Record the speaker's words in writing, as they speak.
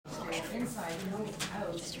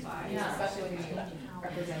Especially when you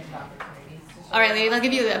represent opportunities. All right, ladies, I'll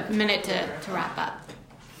give you a minute to wrap up.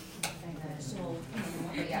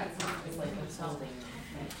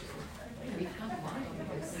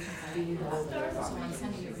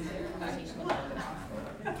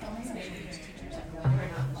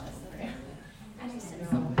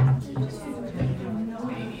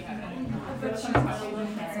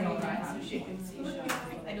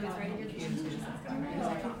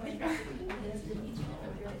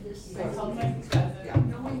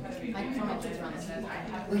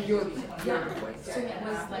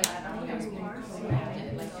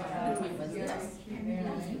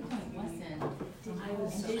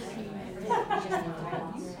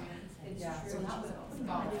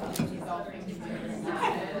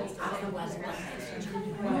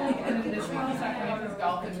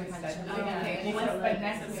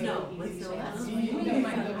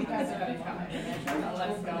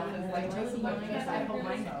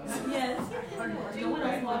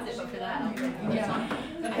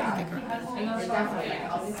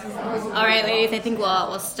 All right, ladies, I think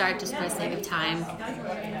we'll start just for the sake of time.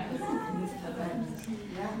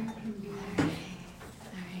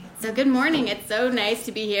 So good morning. It's so nice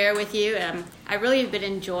to be here with you. I really have been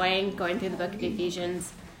enjoying going through the book of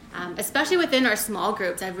Ephesians, especially within our small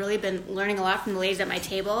groups. I've really been learning a lot from the ladies at my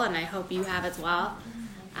table, and I hope you have as well.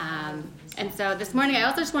 And so this morning, I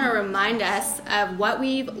also just want to remind us of what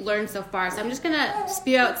we've learned so far. So I'm just going to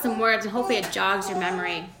spew out some words, and hopefully it jogs your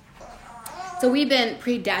memory. So we've been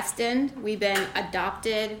predestined, we've been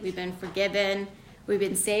adopted, we've been forgiven, we've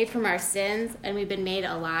been saved from our sins, and we've been made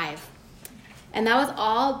alive. And that was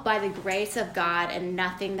all by the grace of God and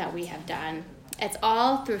nothing that we have done. It's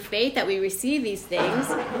all through faith that we receive these things.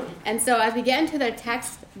 And so as we get into the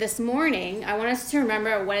text this morning, I want us to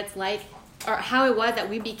remember what it's like, or how it was that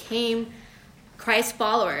we became Christ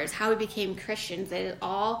followers, how we became Christians. It is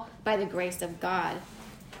all by the grace of God.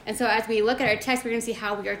 And so as we look at our text, we're going to see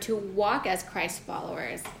how we are to walk as Christ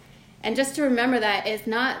followers. And just to remember that it's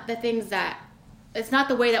not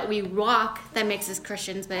the way that we walk that makes us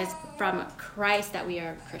Christians, but it's from Christ that we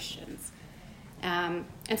are Christians. And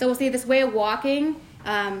so we'll see this way of walking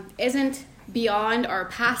isn't beyond or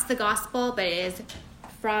past the gospel, but it is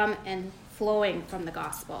from and flowing from the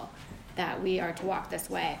gospel that we are to walk this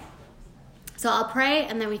way. So I'll pray,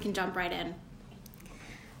 and then we can jump right in.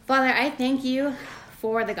 Father, I thank you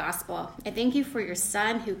for the gospel. I thank you for your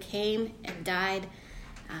Son who came and died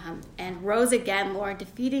and rose again, Lord,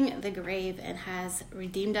 defeating the grave and has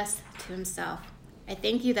redeemed us to himself. I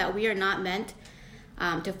thank you that we are not meant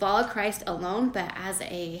to follow Christ alone, but as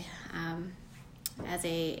a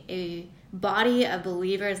body of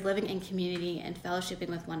believers living in community and fellowshipping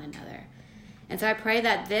with one another. And so I pray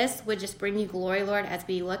that this would just bring you glory, Lord, as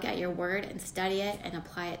we look at your word and study it and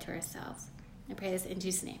apply it to ourselves. I pray this in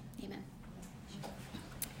Jesus' name. Amen.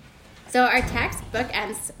 So our text book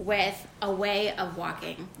ends with a way of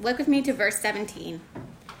walking. Look with me to verse 17.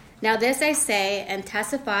 Now this I say and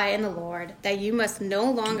testify in the Lord, that you must no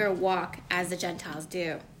longer walk as the Gentiles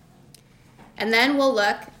do. And then we'll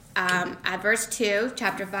look at verse 2,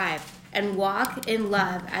 chapter 5. And walk in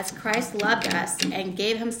love as Christ loved us and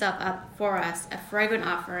gave himself up for us, a fragrant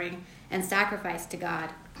offering and sacrifice to God.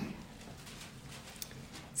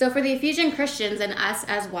 So for the Ephesian Christians and us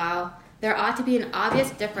as well, there ought to be an obvious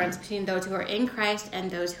difference between those who are in Christ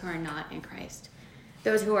and those who are not in Christ.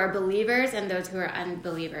 Those who are believers and those who are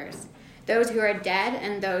unbelievers. Those who are dead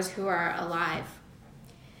and those who are alive.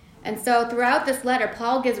 And so throughout this letter,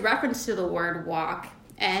 Paul gives reference to the word walk.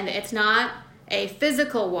 And it's not a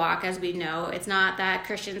physical walk, as we know. It's not that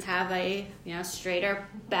Christians have a straighter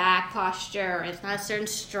back posture. It's not a certain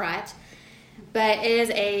strut. But it is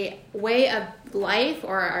a way of life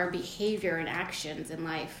or our behavior and actions in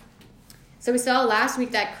life. So we saw last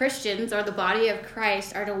week that Christians, or the body of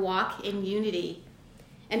Christ, are to walk in unity.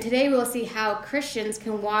 And today we'll see how Christians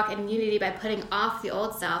can walk in unity by putting off the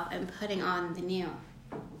old self and putting on the new.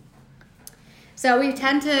 So we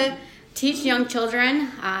tend to teach young children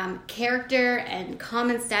character and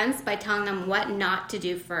common sense by telling them what not to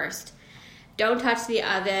do first. Don't touch the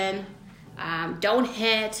oven. Don't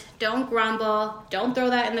hit. Don't grumble. Don't throw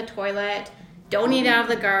that in the toilet. Don't eat out of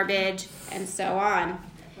the garbage, and so on.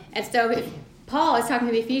 And so Paul is talking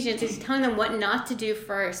to the Ephesians. He's telling them what not to do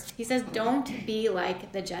first. He says, don't be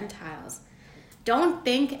like the Gentiles. Don't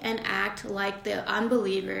think and act like the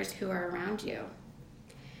unbelievers who are around you.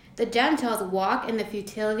 The Gentiles walk in the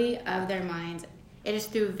futility of their minds. It is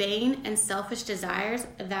through vain and selfish desires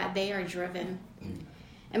that they are driven.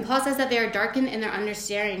 And Paul says that they are darkened in their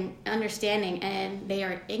understanding and they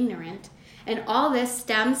are ignorant. And all this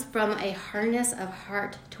stems from a hardness of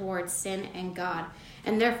heart towards sin and God,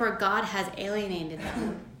 and therefore God has alienated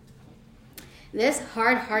them. This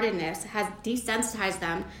hard-heartedness has desensitized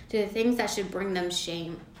them to the things that should bring them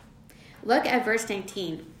shame. Look at verse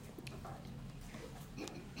 19.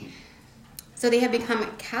 So they have become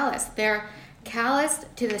callous. They're callous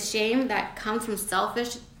to the shame that comes from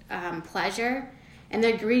selfish pleasure, and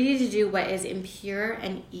they're greedy to do what is impure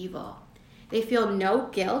and evil. They feel no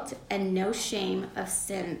guilt and no shame of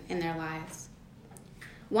sin in their lives.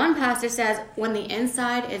 One pastor says, when the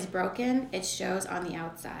inside is broken, it shows on the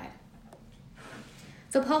outside.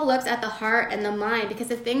 So Paul looks at the heart and the mind, because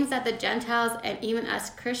the things that the Gentiles and even us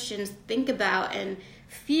Christians think about and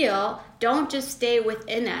feel don't just stay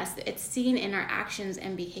within us. It's seen in our actions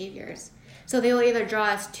and behaviors. So they will either draw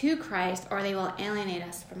us to Christ or they will alienate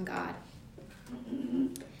us from God.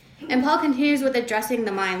 And Paul continues with addressing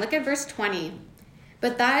the mind. Look at verse 20.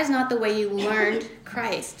 But that is not the way you learned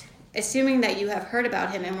Christ, assuming that you have heard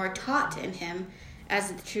about him and were taught in him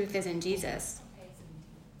as the truth is in Jesus.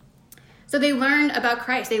 So they learned about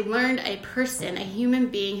Christ. They learned a person, a human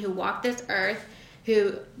being who walked this earth,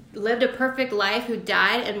 who lived a perfect life, who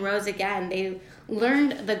died and rose again. They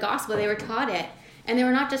learned the gospel. They were taught it. And they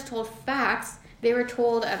were not just told facts. They were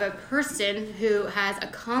told of a person who has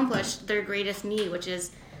accomplished their greatest need, which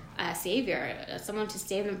is a savior, someone to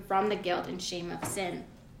save them from the guilt and shame of sin.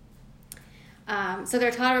 So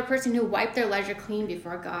they're taught of a person who wiped their ledger clean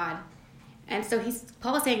before God. And so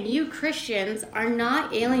Paul is saying, you Christians are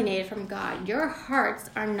not alienated from God. Your hearts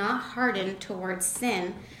are not hardened towards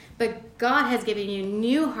sin, but God has given you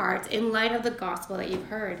new hearts in light of the gospel that you've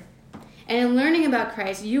heard. And in learning about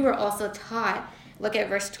Christ, you were also taught, look at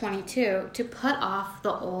verse 22, to put off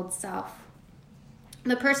the old self,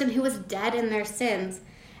 the person who was dead in their sins.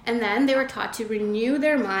 And then they were taught to renew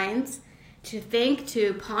their minds, to think,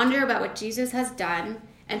 to ponder about what Jesus has done,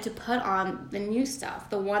 and to put on the new self,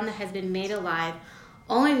 the one that has been made alive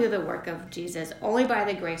only through the work of Jesus, only by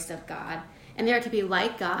the grace of God. And they are to be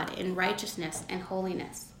like God in righteousness and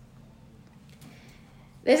holiness.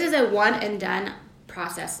 This is a one and done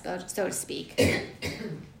process, so to speak.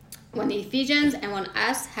 When the Ephesians and when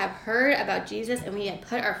us have heard about Jesus and we had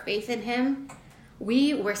put our faith in him,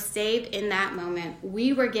 we were saved in that moment.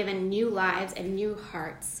 We were given new lives and new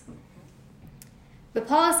hearts. But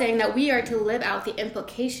Paul is saying that we are to live out the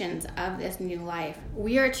implications of this new life.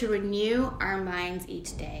 We are to renew our minds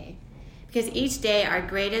each day, because each day our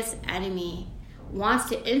greatest enemy wants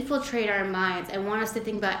to infiltrate our minds and want us to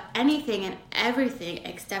think about anything and everything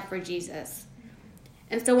except for Jesus.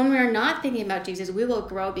 And so when we are not thinking about Jesus, we will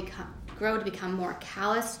grow to become more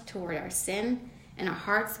callous toward our sin, and our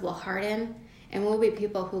hearts will harden, and we'll be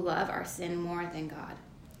people who love our sin more than God.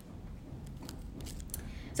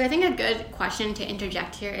 So I think a good question to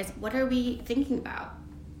interject here is, what are we thinking about?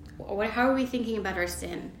 How are we thinking about our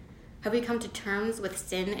sin? Have we come to terms with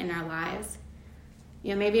sin in our lives?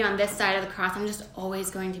 Maybe on this side of the cross, I'm just always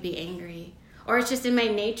going to be angry. Or it's just in my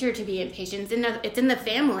nature to be impatient. It's in the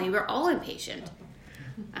family. We're all impatient.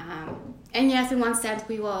 And yes, in one sense,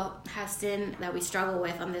 we will have sin that we struggle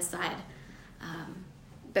with on this side.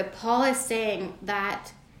 But Paul is saying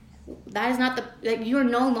that is not that you are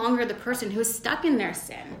no longer the person who is stuck in their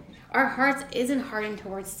sin. Our hearts isn't hardened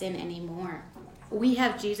towards sin anymore. We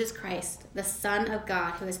have Jesus Christ, the Son of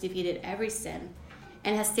God, who has defeated every sin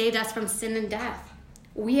and has saved us from sin and death.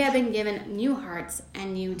 We have been given new hearts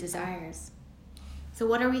and new desires. So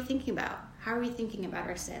what are we thinking about? How are we thinking about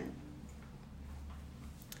our sin?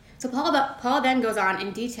 So Paul then goes on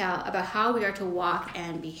in detail about how we are to walk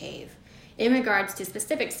and behave in regards to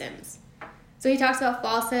specific sins. So he talks about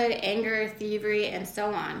falsehood, anger, thievery, and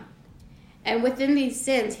so on. And within these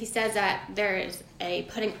sins, he says that there is a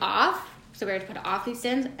putting off. So we are to put off these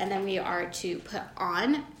sins, and then we are to put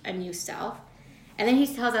on a new self. And then he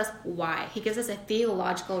tells us why. He gives us a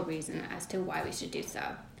theological reason as to why we should do so.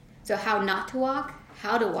 So how not to walk,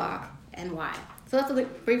 how to walk, and why. So let's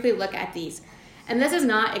briefly look at these. And this is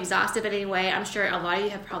not exhaustive in any way. I'm sure a lot of you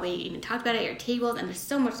have probably even talked about it at your tables, and there's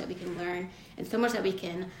so much that we can learn and so much that we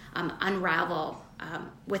can unravel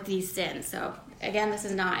with these sins. So again, this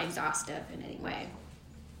is not exhaustive in any way.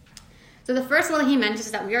 So the first one he mentions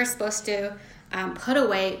is that we are supposed to put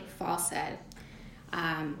away falsehood.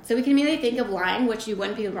 So we can immediately think of lying, which you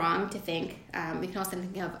wouldn't be wrong to think. We can also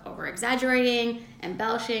think of over-exaggerating,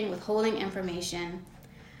 embellishing, withholding information.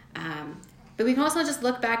 But we can also just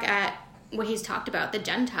look back at what he's talked about, the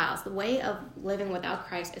Gentiles. The way of living without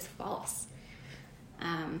Christ is false.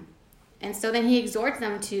 And so then he exhorts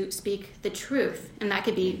them to speak the truth. And that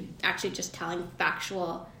could be actually just telling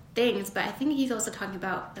factual things. But I think he's also talking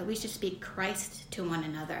about that we should speak Christ to one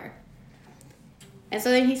another. And so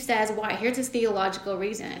then he says, why? Here's his theological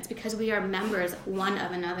reason. It's because we are members one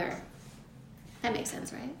of another. That makes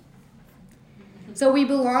sense, right? So we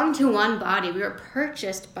belong to one body. We were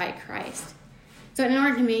purchased by Christ. So in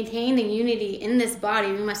order to maintain the unity in this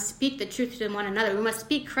body, we must speak the truth to one another. We must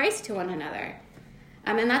speak Christ to one another.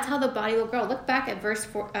 And that's how the body will grow. Look back at verse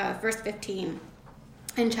 15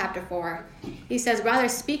 in chapter 4. He says, rather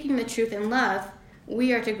speaking the truth in love,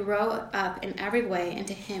 we are to grow up in every way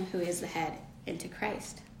into him who is the head, into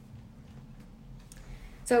Christ.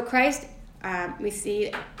 So Christ, we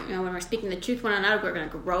see, when we're speaking the truth one another, we're going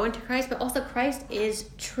to grow into Christ, but also Christ is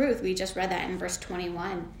truth. We just read that in verse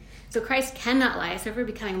 21. So Christ cannot lie. So if we're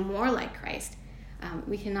becoming more like Christ,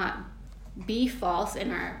 we cannot be false in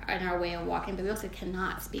our way of walking, but we also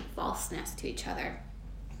cannot speak falseness to each other.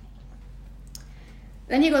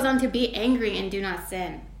 Then he goes on to be angry and do not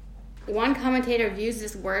sin. One commentator views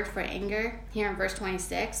this word for anger here in verse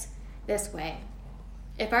 26 this way.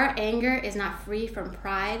 If our anger is not free from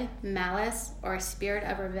pride, malice, or a spirit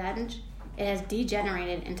of revenge, it has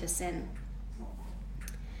degenerated into sin.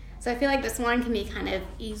 So I feel like this one can be kind of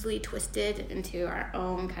easily twisted into our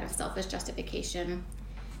own kind of selfish justification.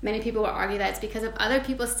 Many people will argue that it's because of other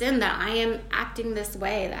people's sin that I am acting this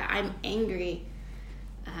way, that I'm angry.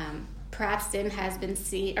 Perhaps sin has been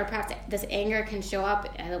seen, or perhaps this anger can show up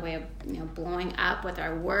as a way of, blowing up with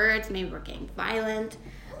our words. Maybe we're getting violent.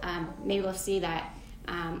 Maybe we'll see that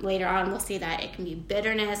later on. We'll see that it can be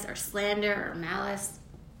bitterness or slander or malice.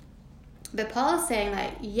 But Paul is saying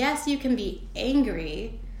that yes, you can be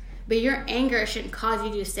angry, but your anger shouldn't cause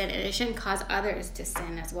you to sin, and it shouldn't cause others to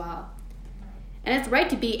sin as well. And it's right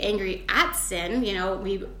to be angry at sin.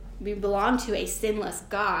 We belong to a sinless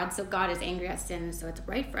God, so God is angry at sin, so it's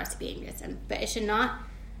right for us to be angry at sin. But it should not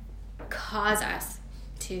cause us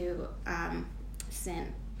to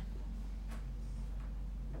sin.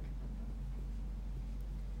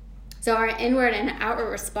 So our inward and outward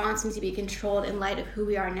response needs to be controlled in light of who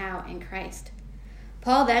we are now in Christ.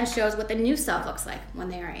 Paul then shows what the new self looks like when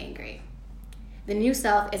they are angry. The new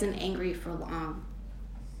self isn't angry for long.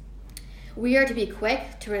 We are to be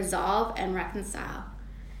quick to resolve and reconcile.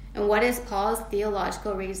 And what is Paul's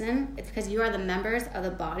theological reason? It's because you are the members of the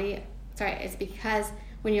body. It's because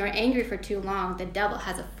when you are angry for too long, the devil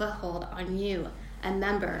has a foothold on you, a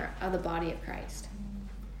member of the body of Christ.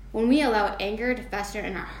 When we allow anger to fester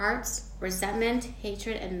in our hearts, resentment,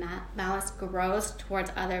 hatred, and malice grows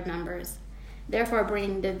towards other members, therefore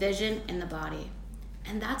bringing division in the body.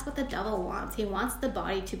 And that's what the devil wants. He wants the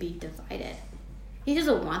body to be divided. He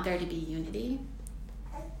doesn't want there to be unity.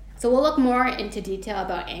 So we'll look more into detail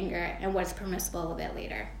about anger and what's permissible a little bit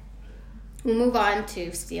later. We'll move on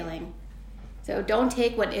to stealing. So don't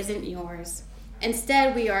take what isn't yours.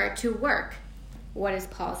 Instead, we are to work. What is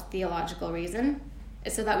Paul's theological reason?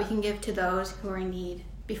 It's so that we can give to those who are in need.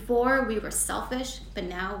 Before, we were selfish, but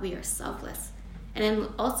now we are selfless. And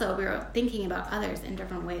then also, we are thinking about others in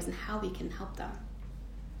different ways and how we can help them.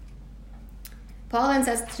 Paul then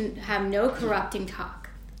says to have no corrupting talk.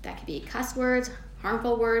 That could be cuss words,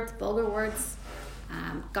 harmful words, vulgar words,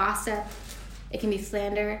 gossip. It can be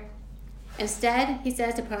slander. Instead, he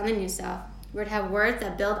says to put on the new self. We're to have words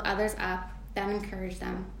that build others up, that encourage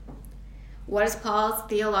them. What is Paul's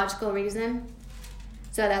theological reason?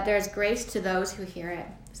 So that there is grace to those who hear it,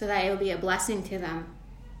 so that it will be a blessing to them.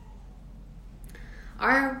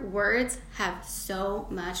 Our words have so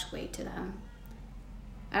much weight to them.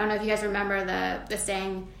 I don't know if you guys remember the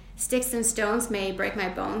saying, sticks and stones may break my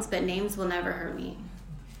bones, but names will never hurt me.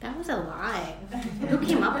 That was a lie. Who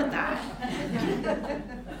came up with that?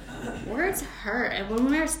 Words hurt, and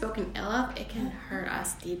when we are spoken ill of, it can hurt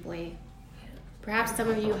us deeply. Perhaps some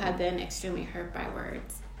of you have been extremely hurt by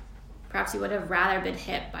words. Perhaps you would have rather been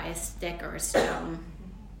hit by a stick or a stone.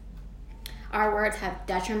 Our words have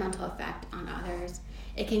detrimental effect on others.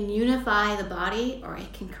 It can unify the body, or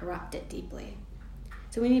it can corrupt it deeply.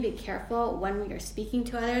 So we need to be careful when we are speaking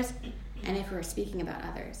to others and if we're speaking about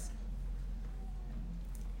others.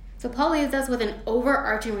 So Paul leaves us with an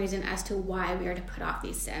overarching reason as to why we are to put off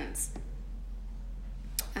these sins.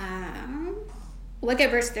 Look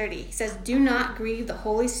at verse 30. He says, do not grieve the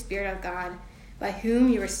Holy Spirit of God, by whom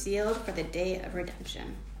you were sealed for the day of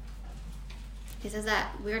redemption. He says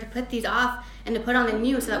that we are to put these off and to put on the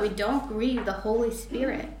new so that we don't grieve the Holy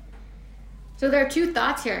Spirit. So there are two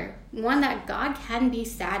thoughts here. One, that God can be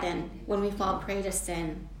saddened when we fall prey to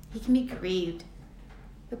sin. He can be grieved.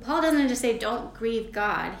 But Paul doesn't just say don't grieve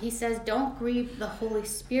God. He says don't grieve the Holy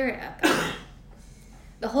Spirit of God.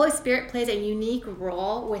 The Holy Spirit plays a unique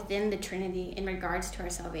role within the Trinity in regards to our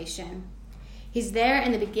salvation. He's there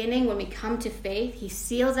in the beginning when we come to faith. He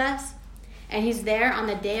seals us. And he's there on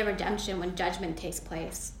the day of redemption when judgment takes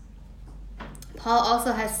place. Paul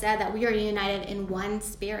also has said that we are united in one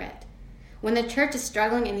spirit. When the church is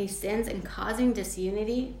struggling in these sins and causing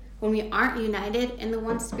disunity, when we aren't united in the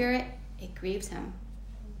one spirit, it grieves him.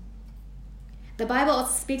 The Bible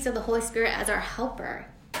also speaks of the Holy Spirit as our helper.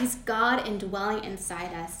 He's God indwelling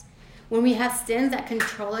inside us. When we have sins that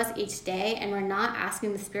control us each day and we're not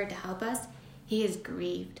asking the Spirit to help us, he is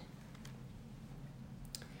grieved.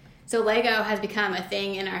 So Lego has become a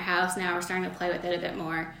thing in our house now. We're starting to play with it a bit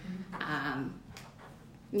more.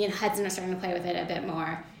 Hudson is starting to play with it a bit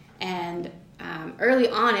more. And early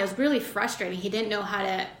on, it was really frustrating. He didn't know how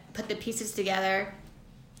to put the pieces together.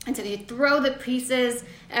 And so he'd throw the pieces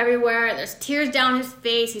everywhere. There's tears down his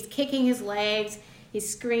face. He's kicking his legs. He's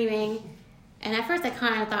screaming. And at first, I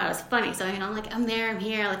kind of thought it was funny. So, I'm there, I'm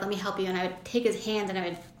here. Let me help you. And I would take his hands and I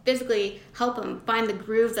would physically help him find the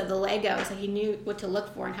grooves of the Lego so he knew what to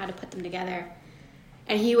look for and how to put them together.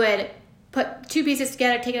 And he would put two pieces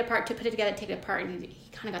together, take it apart, put it together, take it apart, and he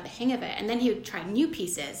kind of got the hang of it. And then he would try new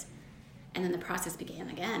pieces, and then the process began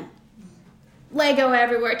again. Lego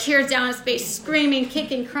everywhere, tears down his face, screaming,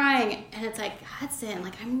 kicking, crying. And it's like, Hudson,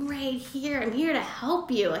 I'm right here. I'm here to help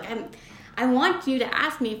you. I want you to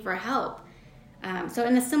ask me for help. So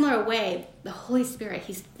in a similar way, the Holy Spirit,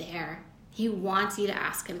 he's there. He wants you to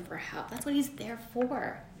ask him for help. That's what he's there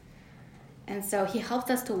for. And so he helps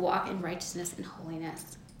us to walk in righteousness and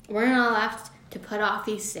holiness. We're not left to put off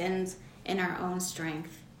these sins in our own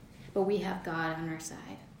strength, but we have God on our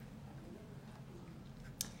side.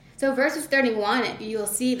 So verses 31, you'll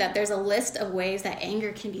see that there's a list of ways that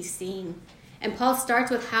anger can be seen. And Paul starts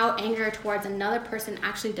with how anger towards another person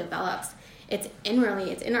actually develops. It's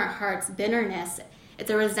inwardly, it's in our hearts, bitterness. It's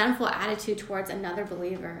a resentful attitude towards another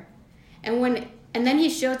believer. And then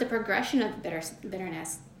he shows the progression of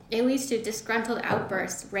bitterness. It leads to disgruntled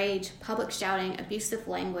outbursts, rage, public shouting, abusive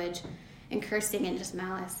language, and cursing and just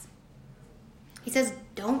malice. He says,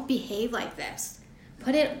 don't behave like this.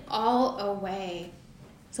 Put it all away.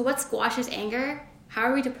 So what squashes anger? How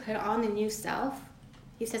are we to put on the new self?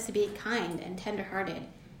 He says to be kind and tenderhearted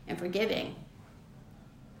and forgiving.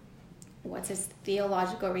 What's his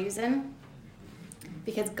theological reason?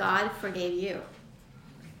 Because God forgave you.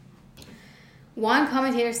 One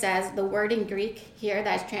commentator says the word in Greek here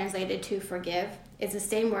that is translated to forgive is the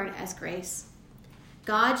same word as grace.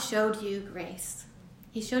 God showed you grace.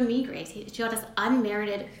 He showed me grace. He showed us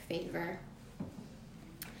unmerited favor.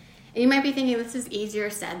 And you might be thinking this is easier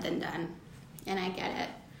said than done. And I get it.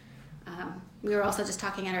 We were also just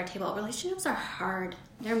talking at our table. Relationships are hard.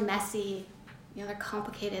 They're messy. They're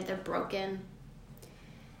complicated. They're broken.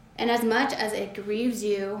 And as much as it grieves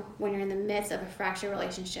you when you're in the midst of a fractured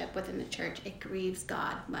relationship within the church, it grieves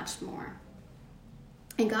God much more.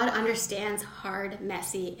 And God understands hard,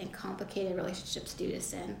 messy, and complicated relationships due to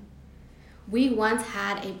sin. We once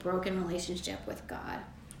had a broken relationship with God.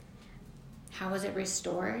 How was it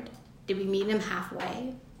restored? Did we meet him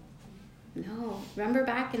halfway? No. Remember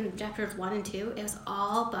back in chapters 1 and 2? It was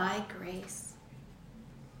all by grace.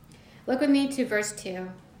 Look with me to verse 2.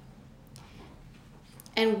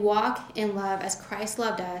 And walk in love as Christ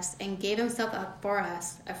loved us and gave himself up for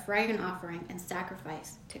us, a fragrant offering and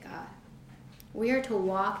sacrifice to God. We are to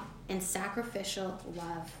walk in sacrificial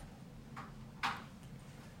love.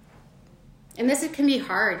 And this can be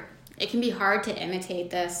hard. It can be hard to imitate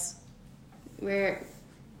this. We're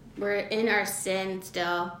in our sin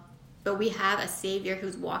still, but we have a Savior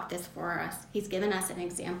who's walked this for us. He's given us an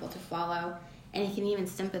example to follow, and he can even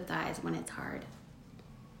sympathize when it's hard.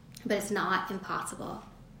 But it's not impossible.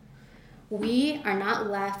 We are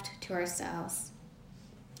not left to ourselves.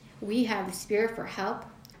 We have the Spirit for help.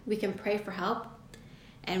 We can pray for help,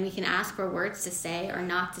 and we can ask for words to say or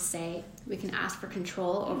not to say. We can ask for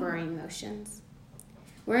control over our emotions.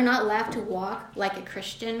 We're not left to walk like a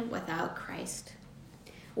Christian without Christ.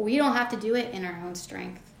 We don't have to do it in our own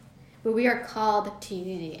strength, but we are called to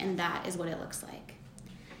unity, and that is what it looks like.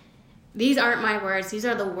 These aren't my words. These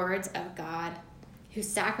are the words of God, who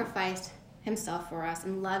sacrificed himself for us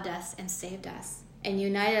and loved us and saved us and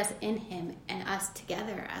united us in him and us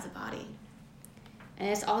together as a body. And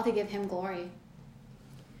it's all to give him glory.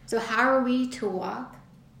 So how are we to walk?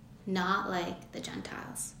 Not like the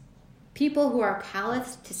Gentiles. People who are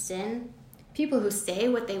callous to sin, people who say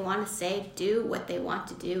what they want to say, do what they want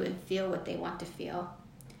to do, and feel what they want to feel.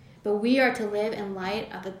 But we are to live in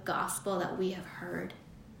light of the gospel that we have heard.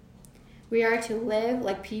 We are to live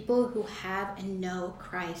like people who have and know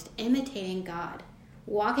Christ, imitating God,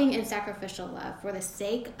 walking in sacrificial love for the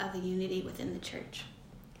sake of the unity within the church.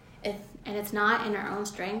 And it's not in our own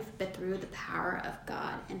strength, but through the power of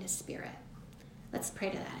God and his Spirit. Let's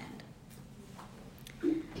pray to that end.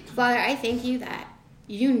 Father, I thank you that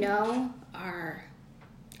you know our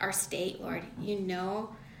state, Lord. You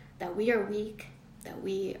know that we are weak, that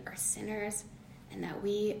we are sinners, and that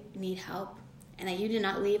we need help, and that you did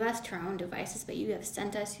not leave us to our own devices, but you have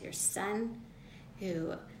sent us your Son,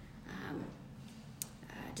 who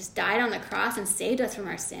just died on the cross and saved us from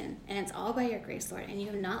our sin. And it's all by your grace, Lord. And you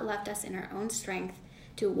have not left us in our own strength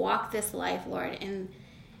to walk this life, Lord, in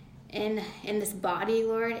this body,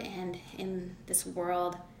 Lord, and in this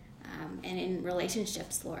world, and in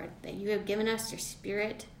relationships, Lord. That you have given us your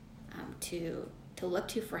Spirit to look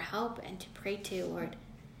to for help and to pray to, Lord.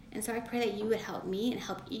 And so I pray that you would help me and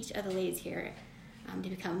help each of the ladies here to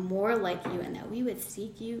become more like you, and that we would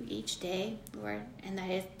seek you each day, Lord, and that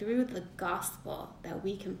it's through the gospel that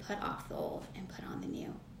we can put off the old and put on the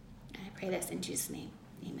new. And I pray this in Jesus' name.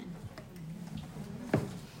 Amen.